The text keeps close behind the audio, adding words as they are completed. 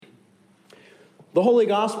The Holy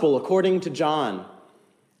Gospel according to John.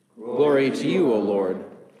 Glory to you, O Lord.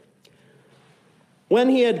 When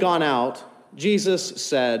he had gone out, Jesus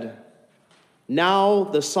said, "Now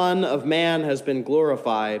the Son of Man has been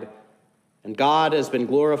glorified, and God has been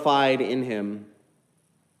glorified in him.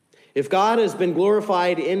 If God has been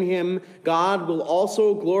glorified in him, God will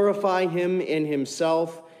also glorify him in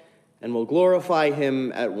himself, and will glorify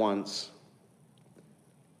him at once.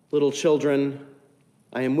 Little children,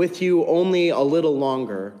 I am with you only a little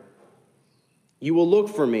longer. You will look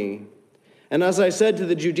for me. And as I said to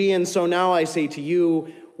the Judeans, so now I say to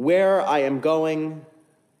you, where I am going,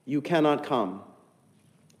 you cannot come.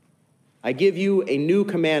 I give you a new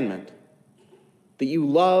commandment, that you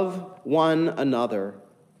love one another.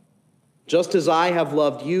 Just as I have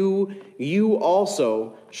loved you, you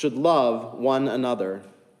also should love one another.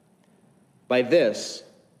 By this,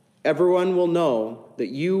 everyone will know that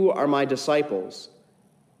you are my disciples,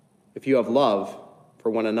 if you have love for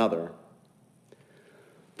one another."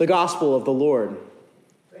 The Gospel of the Lord.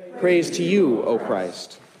 Praise to you, O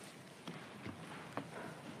Christ.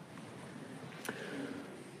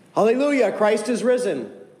 Hallelujah, Christ is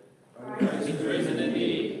risen. Christ is risen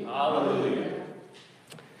indeed. Hallelujah.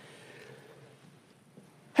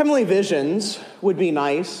 Heavenly visions would be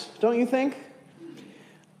nice, don't you think?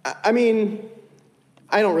 I mean,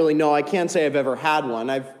 I don't really know. I can't say I've ever had one.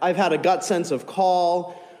 I've had a gut sense of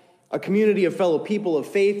call, a community of fellow people of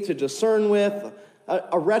faith to discern with,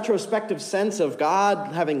 a retrospective sense of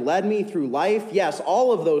God having led me through life. Yes,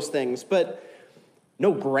 all of those things, but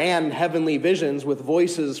no grand heavenly visions with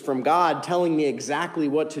voices from God telling me exactly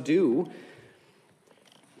what to do.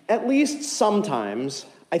 At least sometimes,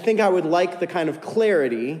 I think I would like the kind of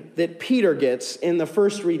clarity that Peter gets in the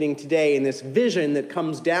first reading today, in this vision that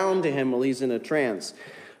comes down to him while he's in a trance.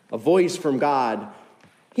 A voice from God.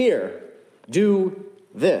 Here, do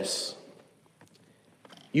this.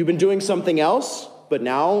 You've been doing something else, but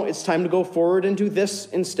now it's time to go forward and do this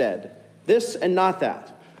instead. This and not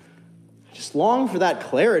that. I just long for that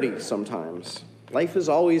clarity sometimes. Life is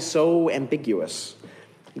always so ambiguous.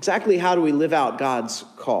 Exactly how do we live out God's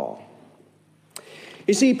call?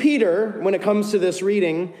 You see, Peter, when it comes to this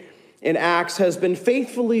reading in Acts, has been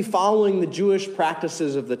faithfully following the Jewish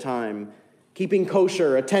practices of the time, keeping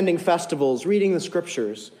kosher, attending festivals, reading the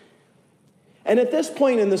scriptures. And at this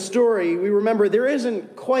point in the story, we remember there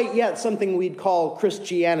isn't quite yet something we'd call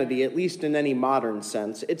Christianity, at least in any modern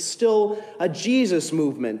sense. It's still a Jesus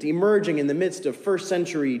movement emerging in the midst of first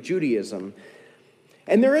century Judaism.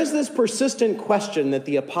 And there is this persistent question that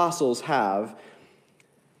the apostles have.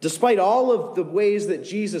 Despite all of the ways that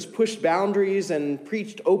Jesus pushed boundaries and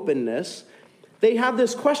preached openness, they have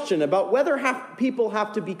this question about whether people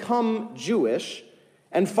have to become Jewish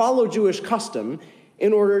and follow Jewish custom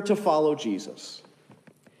in order to follow Jesus.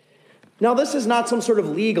 Now, this is not some sort of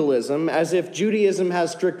legalism, as if Judaism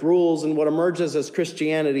has strict rules and what emerges as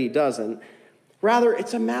Christianity doesn't. Rather,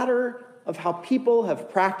 it's a matter of how people have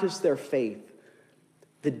practiced their faith,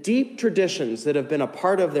 the deep traditions that have been a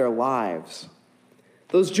part of their lives.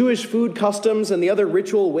 Those Jewish food customs and the other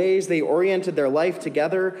ritual ways they oriented their life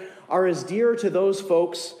together are as dear to those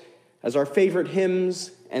folks as our favorite hymns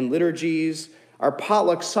and liturgies, our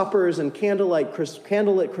potluck suppers and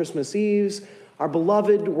candlelit Christmas Eves, our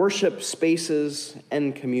beloved worship spaces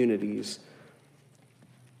and communities.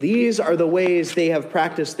 These are the ways they have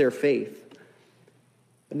practiced their faith.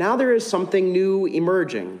 But now there is something new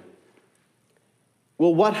emerging.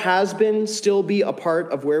 Will what has been still be a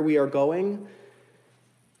part of where we are going?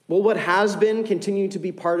 Will what has been continue to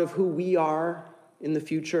be part of who we are in the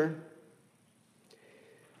future?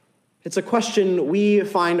 It's a question we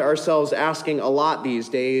find ourselves asking a lot these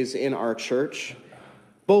days in our church,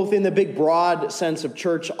 both in the big, broad sense of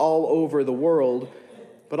church all over the world,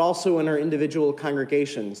 but also in our individual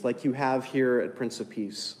congregations like you have here at Prince of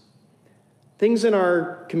Peace. Things in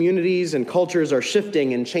our communities and cultures are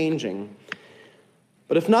shifting and changing.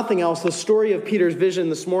 But if nothing else, the story of Peter's vision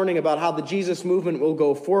this morning about how the Jesus movement will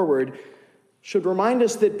go forward should remind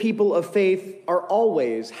us that people of faith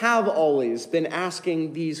have always been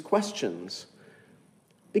asking these questions.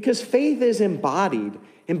 Because faith is embodied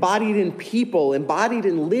in people, embodied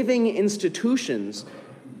in living institutions,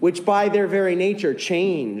 which by their very nature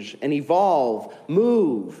change and evolve,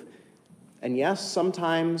 move, and yes,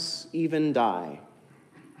 sometimes even die.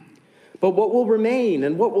 But what will remain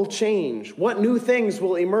and what will change? What new things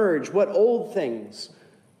will emerge? What old things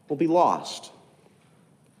will be lost?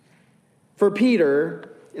 For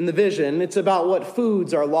Peter, in the vision, it's about what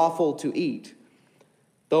foods are lawful to eat.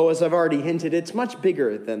 Though, as I've already hinted, it's much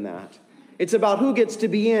bigger than that. It's about who gets to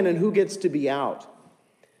be in and who gets to be out.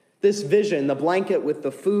 This vision, the blanket with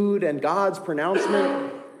the food and God's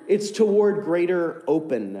pronouncement, it's toward greater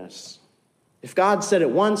openness. If God said it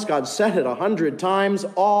once, God said it 100 times.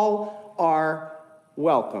 All are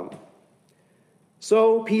welcome.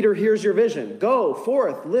 So, Peter, here's your vision. Go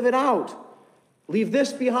forth, live it out. Leave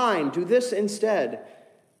this behind, do this instead.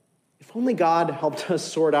 If only God helped us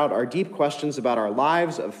sort out our deep questions about our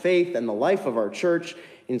lives of faith and the life of our church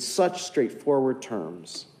in such straightforward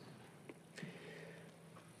terms.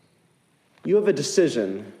 You have a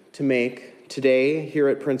decision to make today here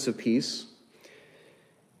at Prince of Peace.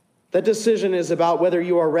 That decision is about whether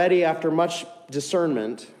you are ready, after much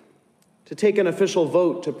discernment, to take an official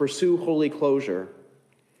vote to pursue holy closure.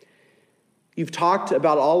 You've talked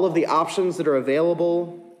about all of the options that are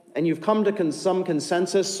available, and you've come to some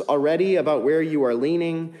consensus already about where you are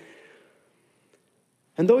leaning.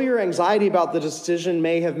 And though your anxiety about the decision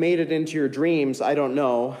may have made it into your dreams, I don't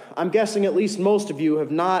know, I'm guessing at least most of you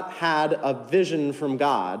have not had a vision from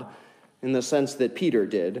God in the sense that Peter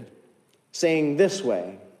did, saying this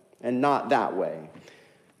way and not that way.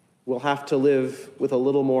 We'll have to live with a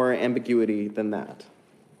little more ambiguity than that.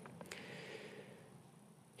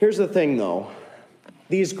 Here's the thing, though.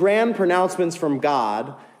 These grand pronouncements from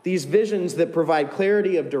God, these visions that provide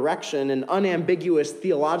clarity of direction and unambiguous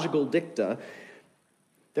theological dicta,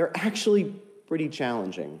 they're actually pretty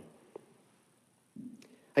challenging.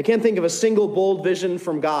 I can't think of a single bold vision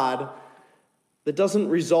from God that doesn't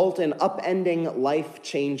result in upending life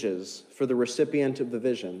changes for the recipient of the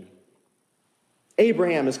vision.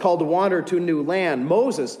 Abraham is called to wander to a new land.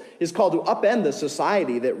 Moses is called to upend the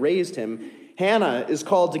society that raised him. Hannah is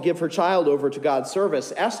called to give her child over to God's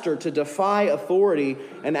service. Esther to defy authority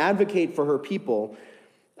and advocate for her people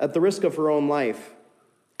at the risk of her own life.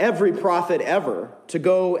 Every prophet ever to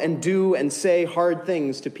go and do and say hard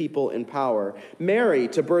things to people in power. Mary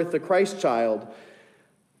to birth the Christ child.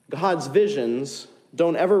 God's visions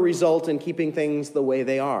don't ever result in keeping things the way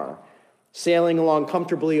they are, sailing along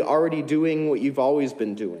comfortably, already doing what you've always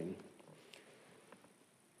been doing.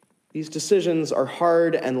 These decisions are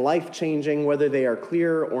hard and life-changing, whether they are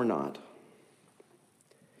clear or not.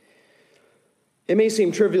 It may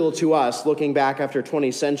seem trivial to us looking back after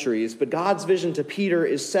 20 centuries, but God's vision to Peter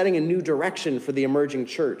is setting a new direction for the emerging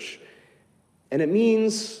church. And it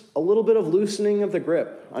means a little bit of loosening of the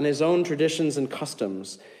grip on his own traditions and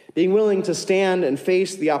customs, being willing to stand and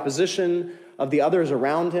face the opposition of the others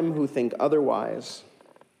around him who think otherwise.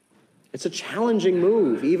 It's a challenging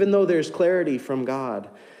move, even though there's clarity from God.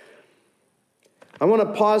 I want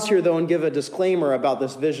to pause here, though, and give a disclaimer about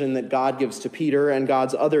this vision that God gives to Peter and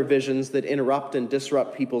God's other visions that interrupt and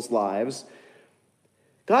disrupt people's lives.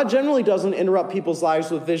 God generally doesn't interrupt people's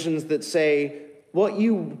lives with visions that say, what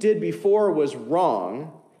you did before was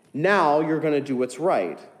wrong, now you're going to do what's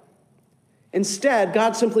right. Instead,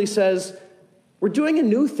 God simply says, we're doing a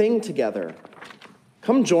new thing together.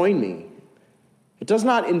 Come join me. It does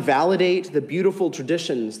not invalidate the beautiful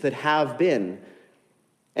traditions that have been.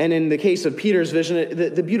 And in the case of Peter's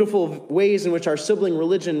vision, the beautiful ways in which our sibling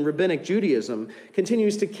religion, Rabbinic Judaism,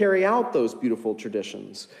 continues to carry out those beautiful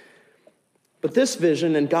traditions. But this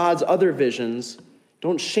vision and God's other visions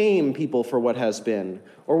don't shame people for what has been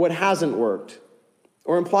or what hasn't worked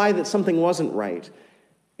or imply that something wasn't right.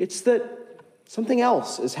 It's that something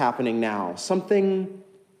else is happening now, something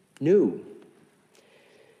new.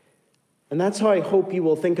 And that's how I hope you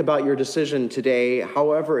will think about your decision today,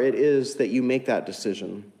 however it is that you make that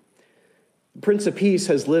decision. The Prince of Peace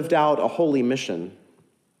has lived out a holy mission.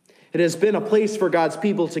 It has been a place for God's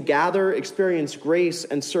people to gather, experience grace,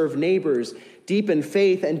 and serve neighbors, deepen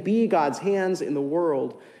faith, and be God's hands in the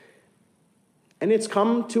world. And it's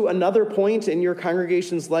come to another point in your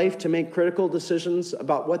congregation's life to make critical decisions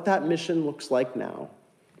about what that mission looks like now.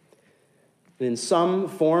 And in some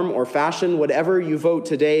form or fashion, whatever you vote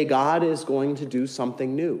today, God is going to do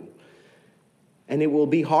something new. And it will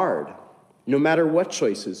be hard, no matter what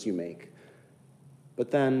choices you make.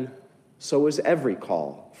 But then, so is every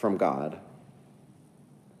call from God.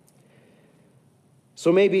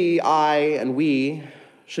 So maybe I and we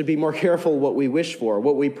should be more careful what we wish for,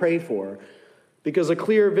 what we pray for, because a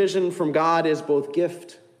clear vision from God is both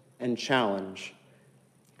gift and challenge.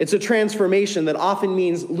 It's a transformation that often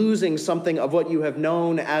means losing something of what you have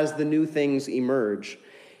known as the new things emerge.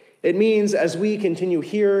 It means, as we continue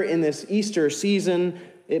here in this Easter season,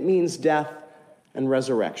 it means death and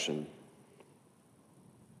resurrection.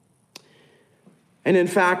 And in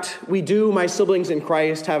fact, we do, my siblings in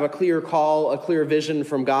Christ, have a clear call, a clear vision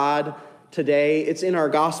from God today. It's in our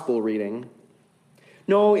gospel reading.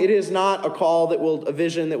 No, it is not a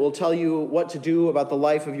vision that will tell you what to do about the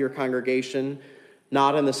life of your congregation.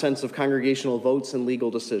 not in the sense of congregational votes and legal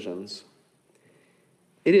decisions.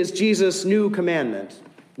 It is Jesus' new commandment,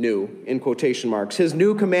 new in quotation marks, his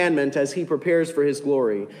new commandment as he prepares for his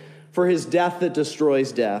glory, for his death that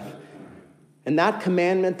destroys death. And that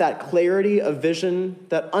commandment, that clarity of vision,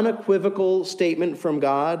 that unequivocal statement from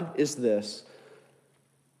God is this: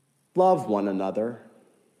 love one another.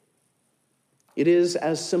 It is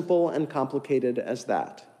as simple and complicated as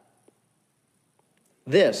that.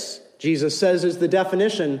 This, Jesus says, is the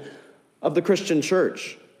definition of the Christian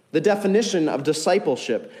church, the definition of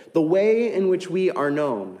discipleship, the way in which we are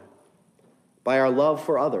known by our love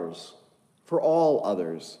for others, for all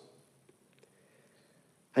others.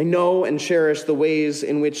 I know and cherish the ways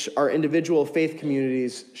in which our individual faith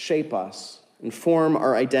communities shape us and form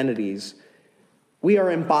our identities. We are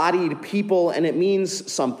embodied people, and it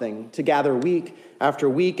means something to gather week after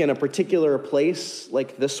week in a particular place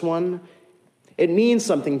like this one. It means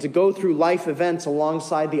something to go through life events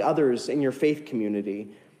alongside the others in your faith community,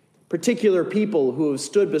 particular people who have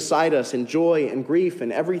stood beside us in joy and grief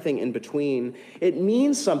and everything in between. It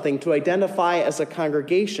means something to identify as a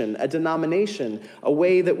congregation, a denomination, a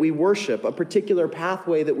way that we worship, a particular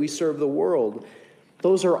pathway that we serve the world.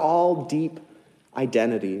 Those are all deep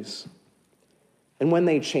identities. And when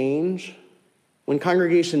they change, when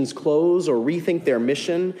congregations close or rethink their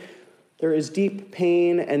mission, there is deep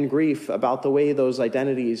pain and grief about the way those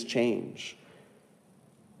identities change.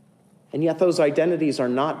 And yet those identities are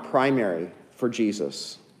not primary for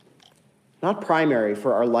Jesus, not primary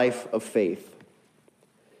for our life of faith.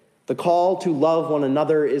 The call to love one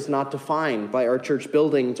another is not defined by our church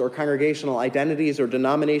buildings or congregational identities or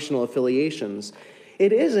denominational affiliations.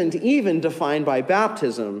 It isn't even defined by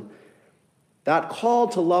baptism. That call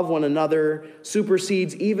to love one another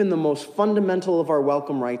supersedes even the most fundamental of our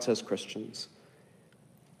welcome rights as Christians.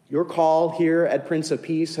 Your call here at Prince of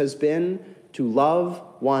Peace has been to love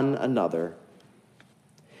one another.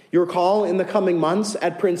 Your call in the coming months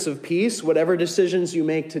at Prince of Peace, whatever decisions you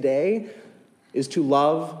make today, is to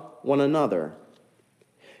love one another.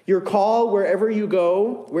 Your call wherever you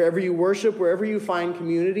go, wherever you worship, wherever you find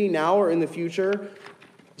community now or in the future,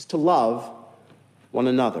 is to love one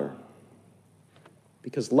another.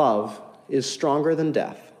 Because love is stronger than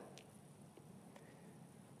death.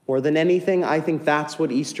 More than anything, I think that's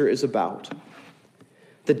what Easter is about.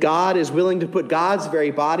 That God is willing to put God's very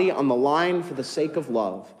body on the line for the sake of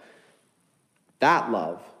love. That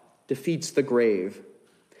love defeats the grave.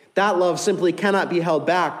 That love simply cannot be held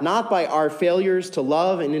back, not by our failures to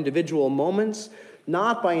love in individual moments,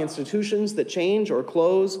 not by institutions that change or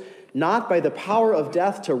close, not by the power of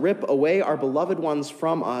death to rip away our beloved ones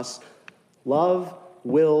from us. Love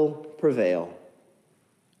will prevail.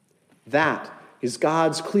 That is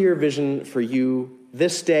God's clear vision for you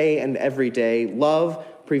this day and every day. Love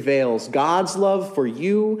prevails. God's love for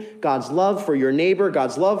you, God's love for your neighbor,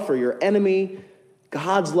 God's love for your enemy,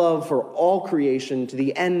 God's love for all creation to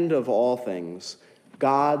the end of all things.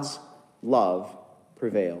 God's love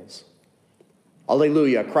prevails.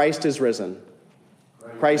 Alleluia. Christ is risen.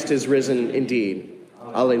 Christ is risen indeed.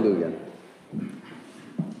 Alleluia.